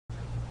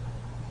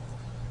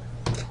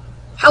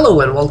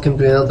Hello and welcome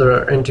to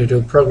another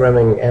Intuitive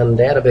Programming and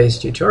Database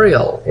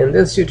tutorial. In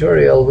this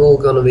tutorial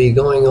we're going to be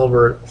going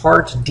over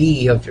part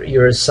D of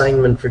your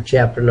assignment for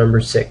chapter number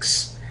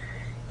 6.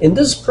 In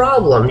this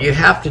problem you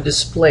have to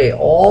display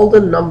all the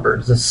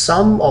numbers, the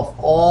sum of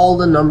all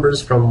the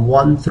numbers from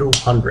 1 through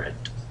 100.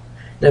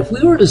 Now if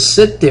we were to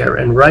sit there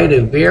and write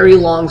a very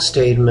long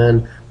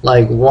statement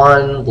like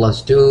 1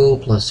 plus 2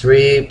 plus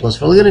 3 plus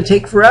 4, we're going to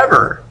take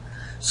forever.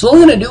 So what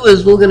we're going to do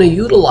is we're going to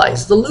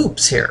utilize the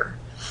loops here.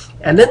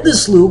 And in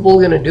this loop, what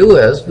we're going to do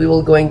is we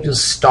will going to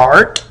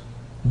start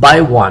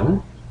by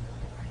 1,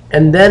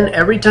 and then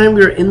every time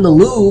we're in the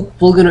loop,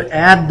 we're going to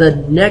add the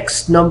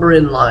next number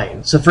in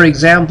line. So for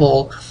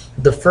example,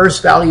 the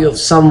first value of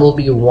sum will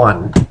be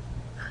 1.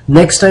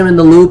 Next time in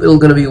the loop,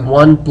 it's going to be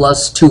 1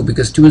 plus 2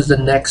 because 2 is the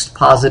next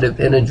positive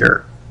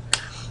integer.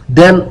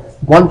 Then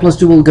 1 plus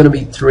 2 is going to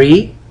be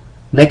 3.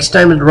 Next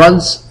time it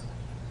runs,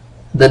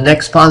 the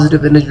next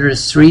positive integer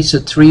is 3, so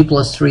 3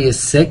 plus 3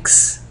 is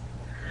 6.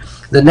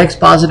 The next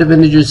positive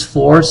integer is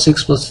 4,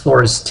 6 plus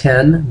 4 is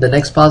 10. The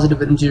next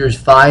positive integer is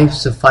 5,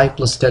 so 5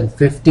 plus 10,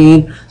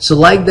 15. So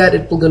like that,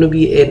 it will going to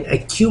be an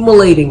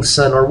accumulating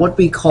sum, or what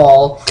we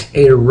call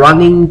a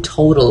running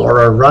total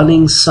or a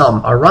running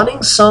sum. A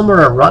running sum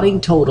or a running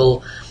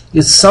total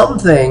is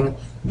something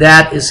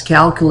that is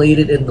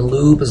calculated in the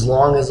loop as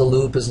long as the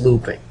loop is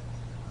looping.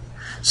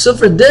 So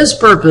for this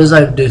purpose,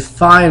 I've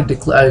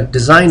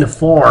designed a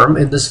form.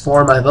 In this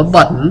form, I have a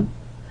button,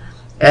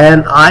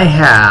 and I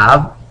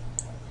have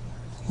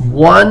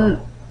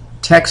one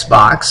text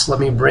box. Let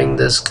me bring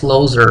this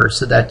closer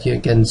so that you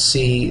can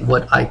see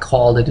what I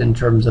called it in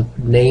terms of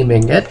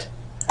naming it.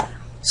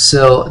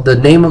 So the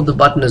name of the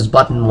button is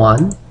button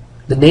 1.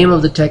 The name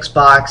of the text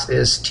box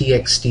is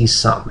txt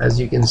sum, as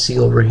you can see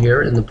over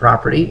here in the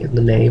property, in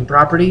the name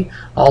property.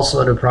 Also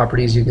under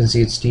properties you can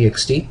see it's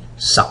txt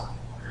sum.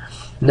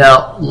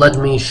 Now let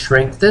me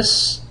shrink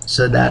this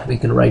so that we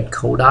can write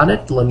code on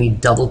it. Let me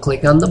double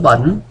click on the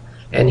button,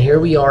 and here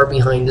we are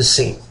behind the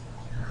scene.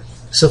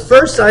 So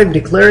first I'm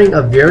declaring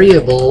a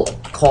variable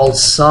called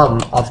sum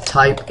of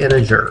type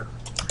integer.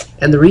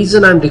 And the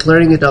reason I'm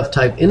declaring it of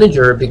type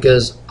integer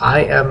because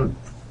I am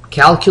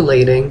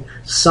calculating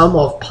sum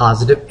of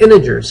positive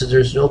integers. So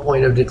there's no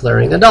point of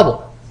declaring a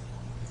double.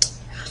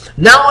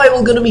 Now I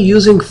will going to be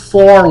using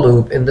for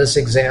loop in this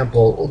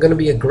example. It's going to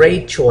be a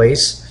great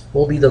choice.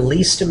 Will be the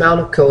least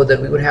amount of code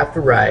that we would have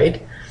to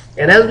write.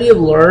 And as we have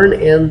learned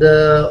in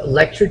the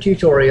lecture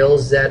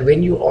tutorials, that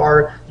when you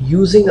are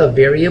using a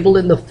variable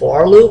in the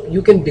for loop,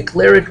 you can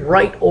declare it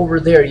right over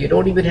there. You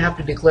don't even have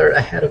to declare it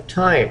ahead of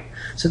time.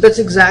 So that's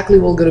exactly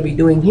what we're going to be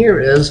doing here.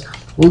 Is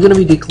we're going to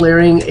be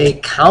declaring a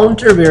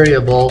counter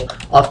variable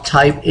of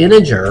type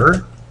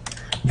integer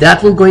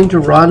that we're going to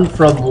run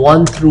from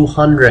 1 through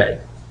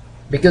 100,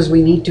 because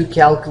we need to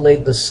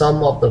calculate the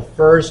sum of the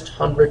first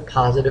 100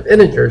 positive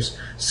integers.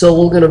 So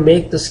we're going to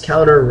make this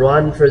counter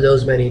run for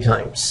those many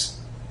times.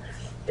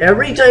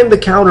 Every time the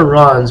counter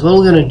runs, what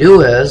we're going to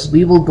do is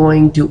we will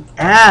going to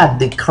add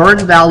the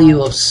current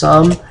value of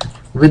sum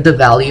with the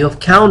value of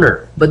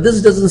counter. But this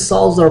doesn't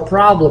solve our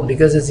problem,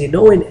 because as you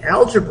know, in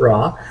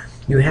algebra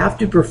you have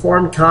to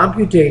perform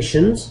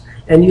computations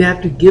and you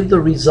have to give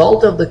the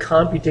result of the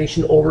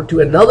computation over to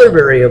another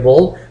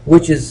variable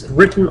which is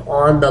written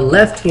on the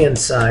left hand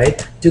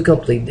side to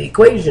complete the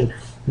equation.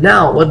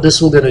 Now what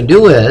this we're going to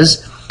do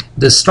is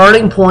the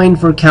starting point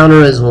for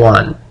counter is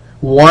 1.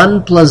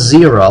 1 plus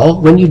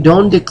 0. When you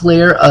don't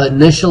declare an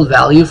initial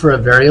value for a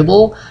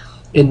variable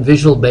in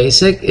Visual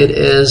Basic, it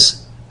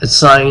is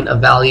assigned a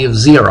value of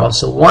 0.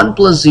 So 1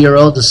 plus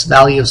 0, this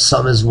value of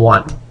sum is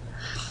 1.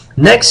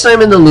 Next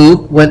time in the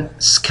loop, when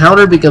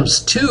counter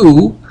becomes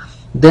 2,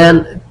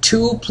 then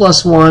 2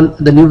 plus 1,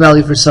 the new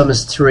value for sum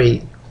is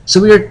 3.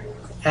 So we are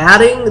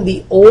adding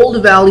the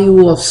old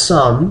value of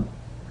sum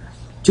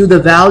to the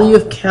value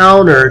of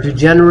counter to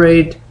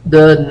generate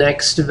the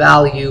next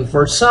value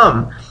for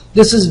sum.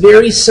 This is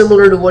very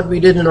similar to what we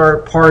did in our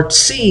part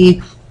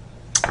C,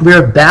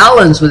 where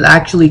balance was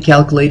actually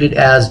calculated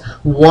as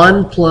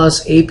 1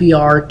 plus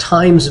APR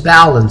times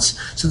balance.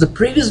 So the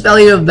previous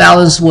value of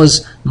balance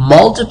was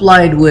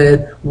multiplied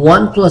with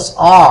 1 plus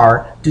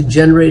R to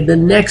generate the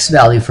next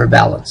value for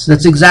balance.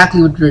 That's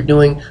exactly what we're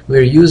doing.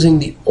 We're using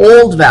the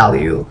old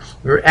value,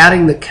 we're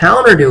adding the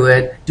counter to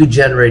it to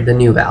generate the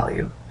new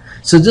value.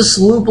 So this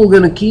loop will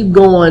going to keep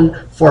going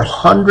for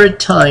 100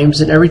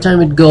 times, and every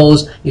time it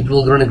goes, it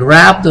will going to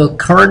grab the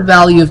current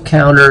value of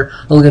counter,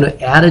 we're going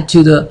to add it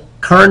to the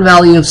current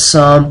value of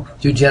sum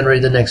to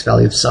generate the next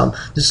value of sum.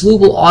 This loop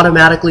will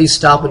automatically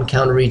stop when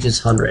counter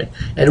reaches 100.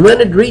 And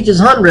when it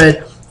reaches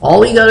 100,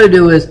 all we got to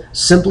do is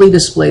simply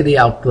display the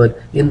output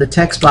in the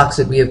text box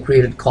that we have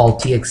created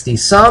called txt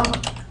sum.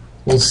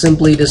 We'll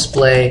simply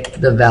display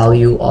the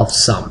value of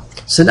sum.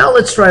 So now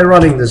let's try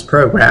running this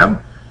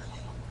program.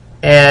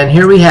 And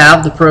here we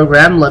have the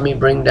program. Let me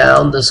bring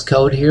down this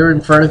code here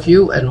in front of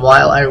you, and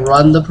while I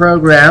run the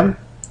program,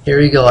 here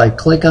you go, I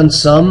click on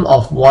sum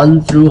of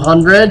 1 through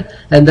 100,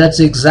 and that's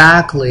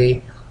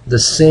exactly the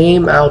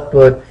same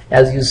output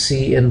as you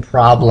see in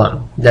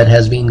problem that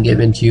has been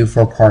given to you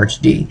for part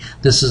D.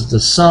 This is the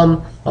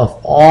sum of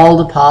all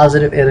the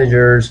positive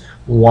integers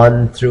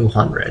 1 through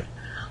 100.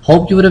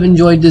 Hope you would have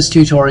enjoyed this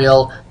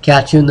tutorial.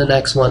 Catch you in the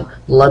next one.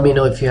 Let me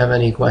know if you have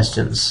any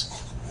questions.